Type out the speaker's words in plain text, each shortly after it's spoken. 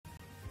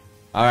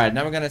Alright,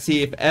 now we're gonna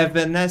see if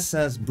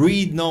Evanescence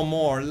Breathe No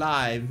More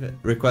live,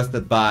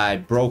 requested by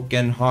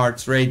Broken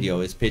Hearts Radio,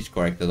 is pitch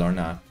corrected or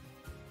not.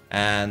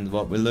 And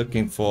what we're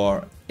looking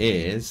for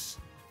is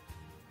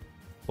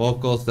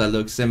vocals that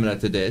look similar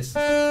to this.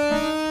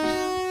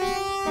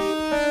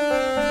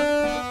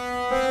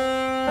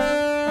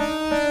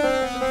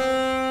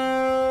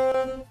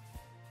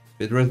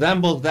 If it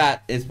resembles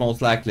that, it's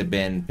most likely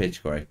been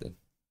pitch corrected.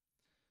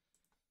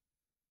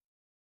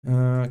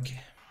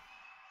 Okay.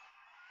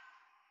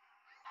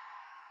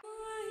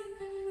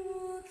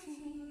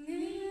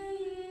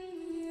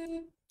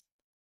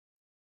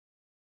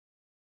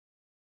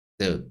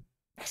 Dude.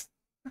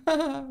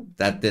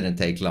 That didn't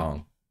take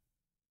long.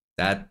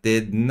 That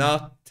did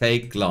not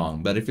take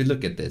long. But if you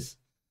look at this.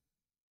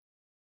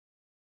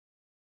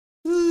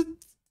 Do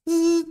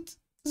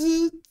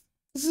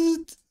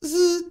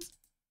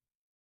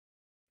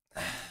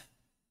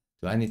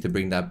I need to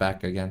bring that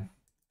back again?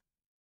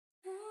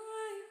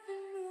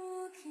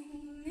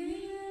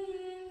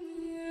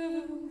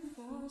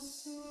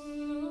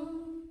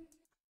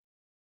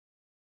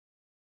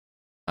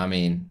 I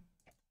mean,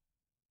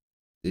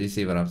 do you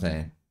see what I'm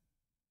saying?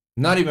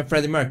 Not even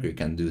Freddie Mercury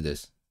can do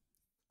this.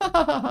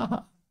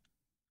 Now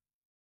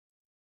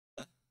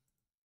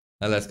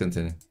let's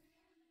continue.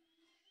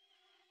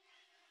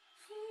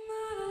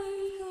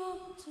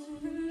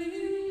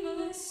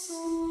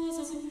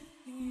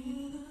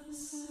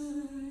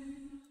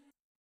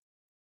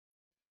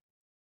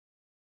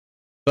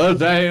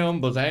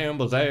 Bazam, bazam,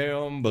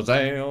 bazam,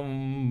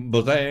 bazam,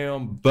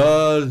 bazam,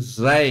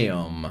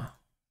 bazam.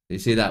 You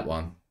see that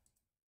one?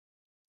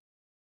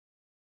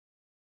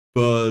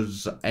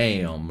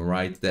 Bazam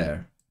right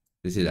there.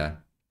 You see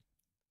that?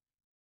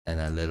 And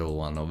a little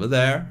one over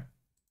there.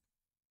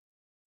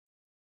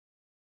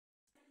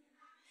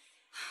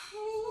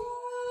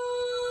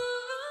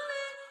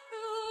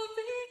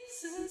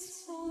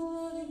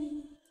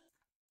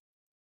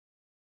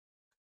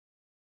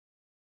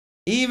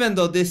 Even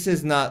though this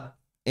is not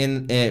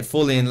in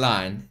fully in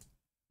line,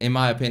 in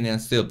my opinion,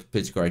 still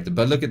pitch corrected.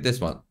 But look at this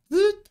one,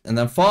 and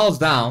then falls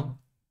down,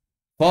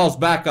 falls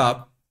back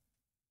up.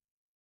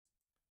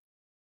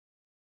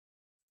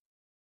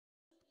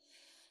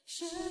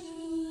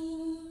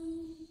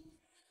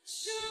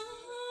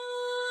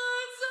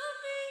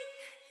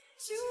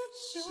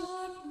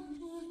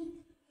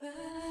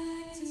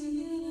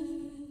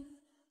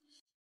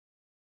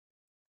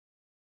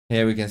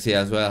 Here we can see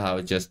as well how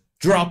it just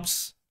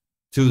drops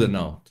to the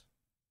note,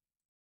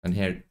 and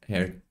here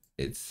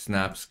it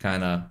snaps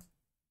kind of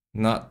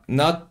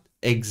not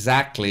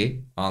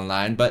exactly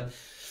online, but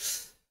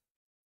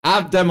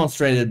I've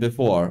demonstrated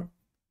before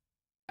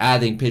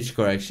adding pitch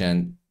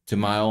correction to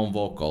my own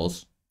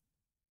vocals.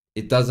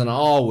 It doesn't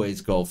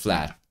always go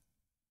flat,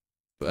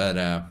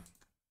 but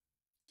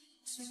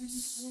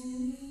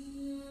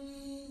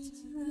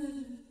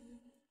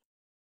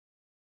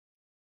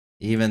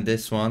even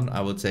this one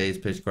I would say is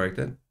pitch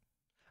corrected.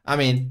 I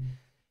mean,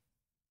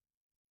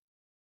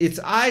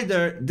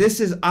 this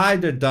is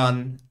either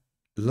done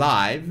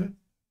live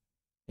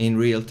in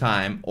real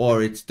time,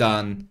 or it's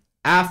done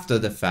after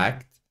the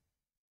fact,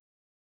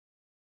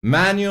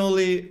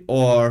 manually,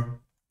 or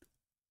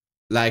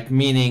like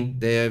meaning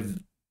they've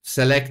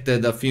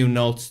selected a few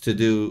notes to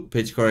do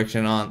pitch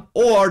correction on,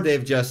 or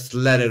they've just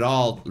let it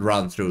all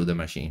run through the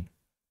machine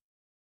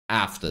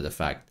after the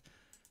fact.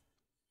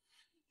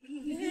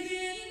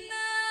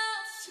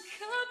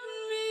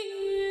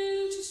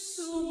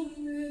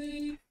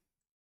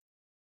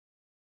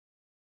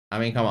 I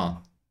mean, come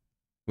on.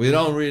 We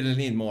don't really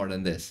need more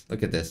than this.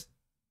 Look at this.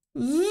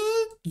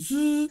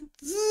 You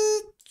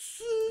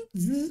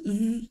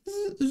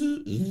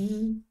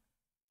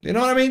know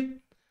what I mean?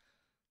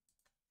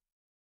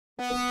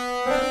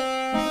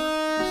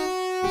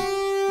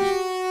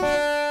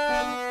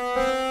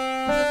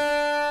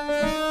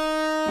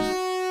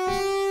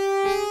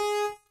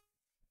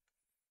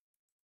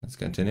 Let's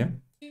continue.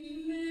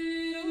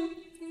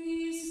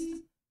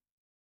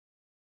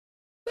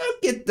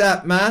 Look at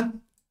that, man.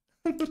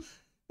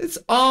 It's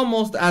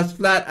almost as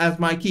flat as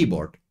my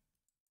keyboard.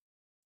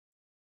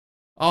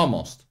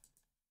 Almost.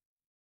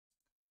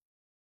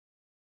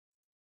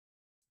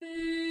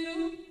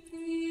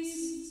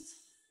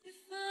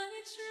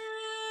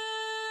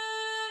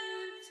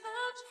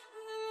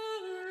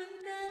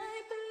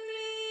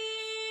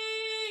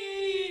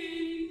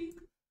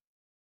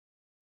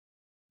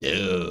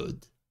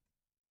 Dude.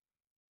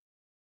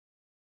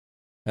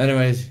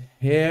 Anyways,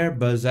 here,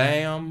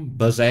 bazam,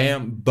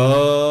 bazam,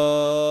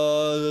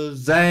 bazam.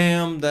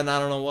 Then I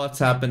don't know what's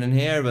happening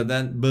here, but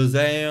then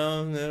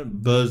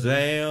bazam,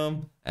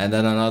 bazam, and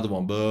then another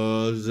one,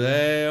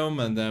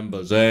 bazam, and then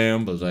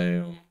bazam,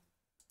 bazam.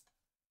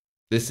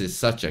 This is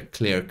such a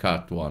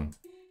clear-cut one.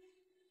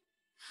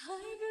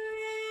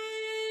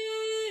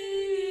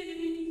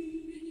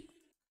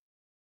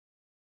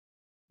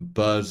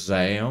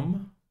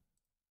 Bazam.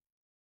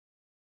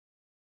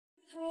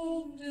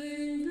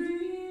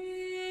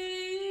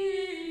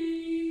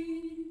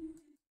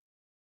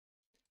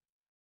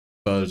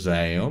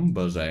 Bazam,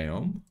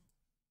 bazam.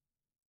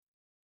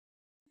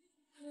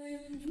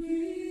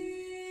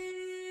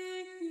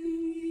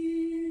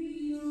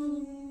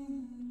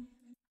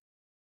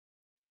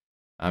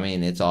 I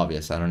mean, it's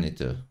obvious. I don't need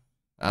to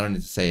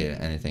say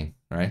anything,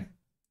 right?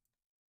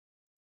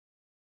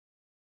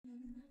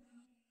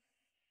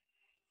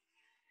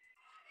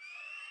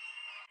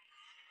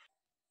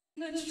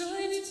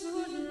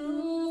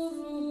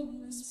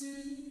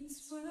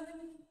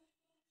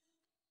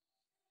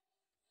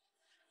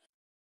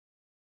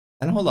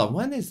 And hold on,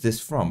 when is this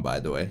from,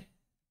 by the way?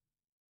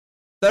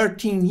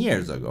 13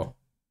 years ago.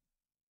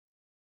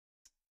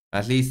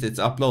 At least it's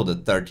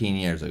uploaded 13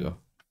 years ago.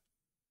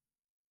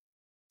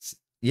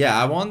 Yeah,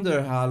 I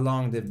wonder how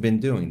long they've been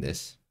doing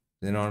this.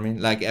 You know what I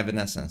mean? Like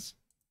Evanescence.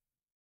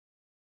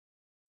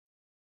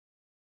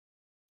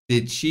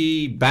 Did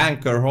she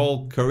bank her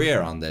whole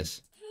career on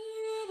this?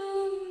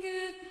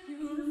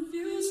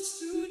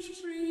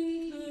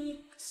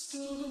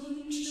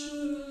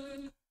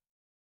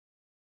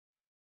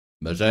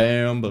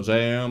 Bazam,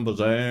 bazam,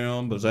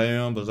 bazam,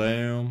 bazam,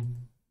 bazam.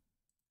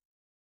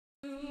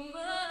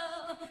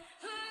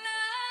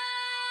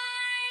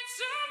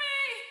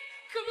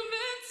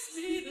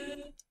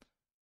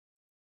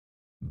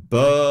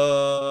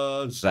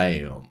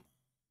 Bazam.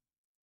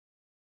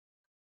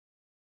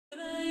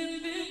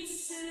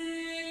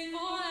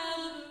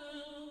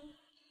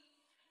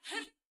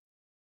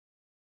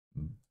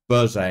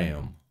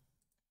 Bazam.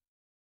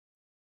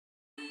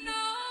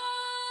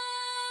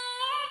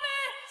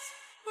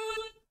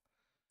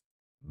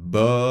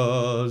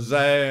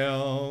 Bazam.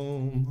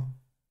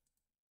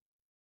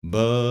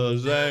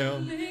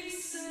 Bazam.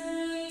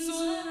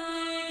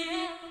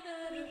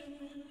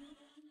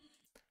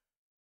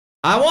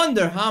 I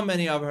wonder how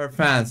many of her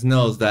fans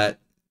knows that,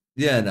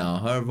 you know,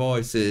 her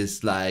voice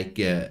is like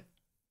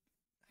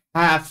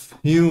half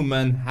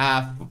human,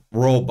 half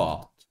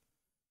robot.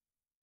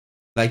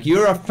 Like,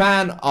 you're a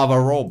fan of a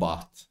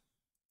robot,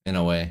 in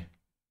a way.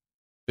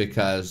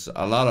 Because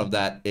a lot of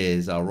that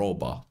is a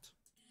robot.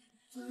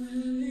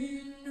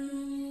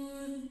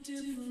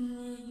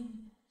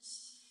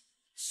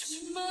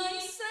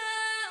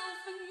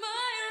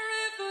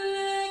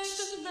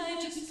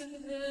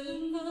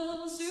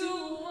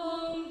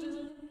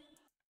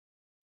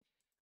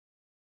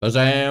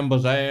 Bazam,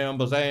 bazam,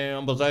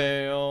 bazam,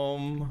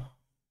 bazam.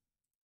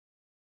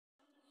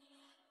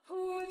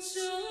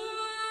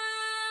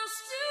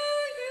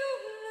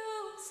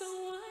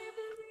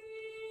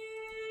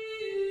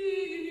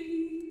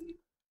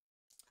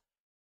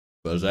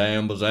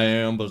 Bazam,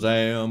 bazam,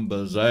 bazam,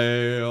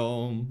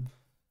 bazam.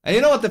 And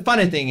you know what the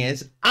funny thing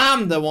is?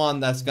 I'm the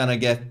one that's gonna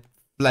get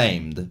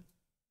flamed.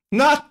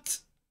 Not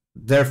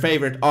their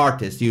favorite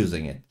artist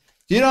using it.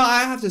 You know,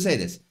 I have to say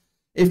this.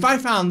 If I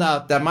found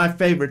out that my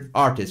favorite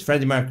artist,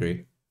 Freddie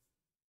Mercury,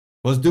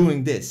 was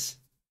doing this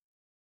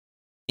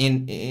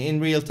in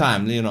real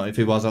time, you know, if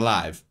he was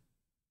alive,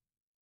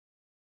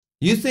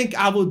 you think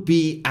I would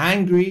be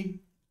angry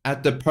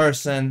at the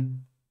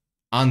person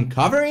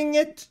uncovering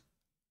it?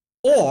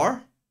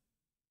 Or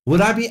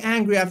would I be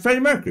angry at Freddie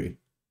Mercury?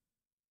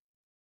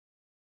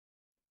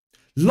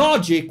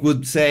 Logic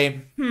would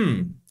say,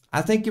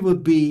 I think I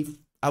would be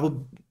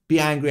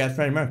angry at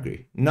Freddie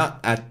Mercury,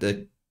 not at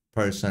the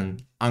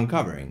person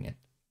uncovering it.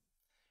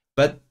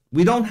 But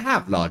we don't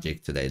have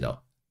logic today, though.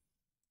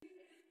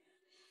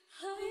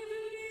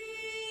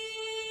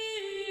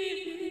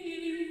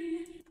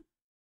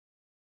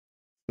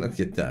 Look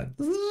at that.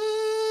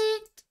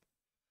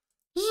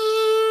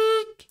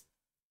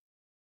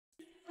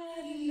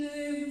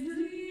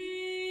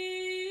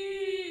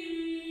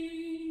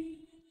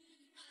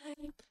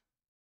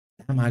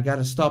 Damn, I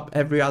gotta stop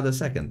every other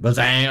second.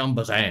 Bazam,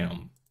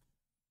 bazam.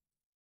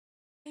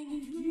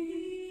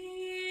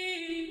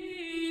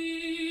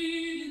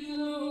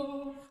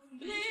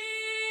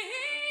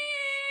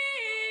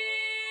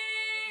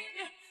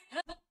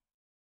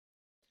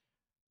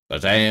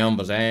 Bazam,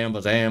 bazam,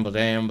 bazam,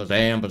 bazam,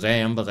 bazam,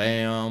 bazam,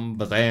 bazam,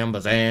 bazam,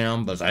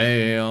 bazam,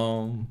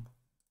 bazam.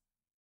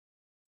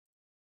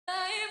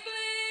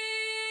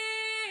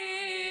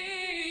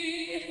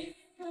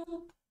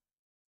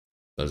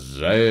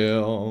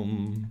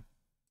 Bazam.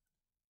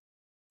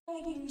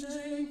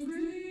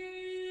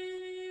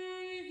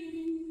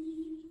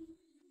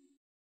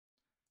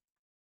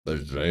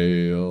 Bazam.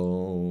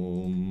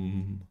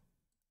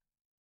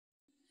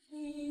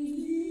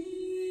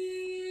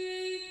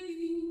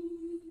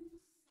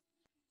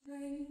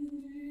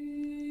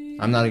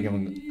 I'm not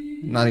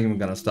even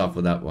gonna stop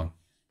with that one.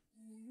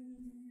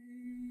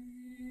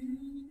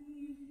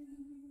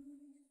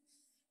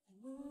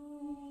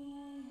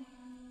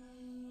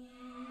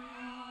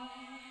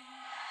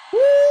 Woo!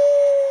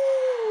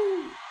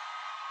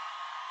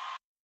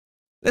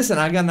 Listen,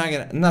 I got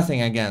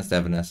nothing against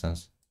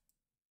Evanescence.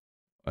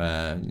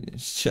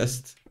 It's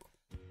just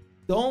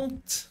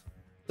don't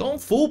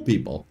fool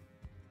people.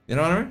 You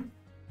know what I mean?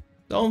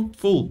 Don't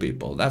fool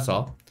people. That's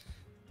all.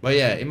 But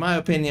yeah, in my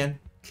opinion,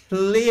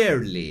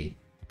 clearly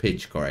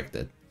pitch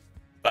corrected.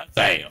 But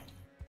damn.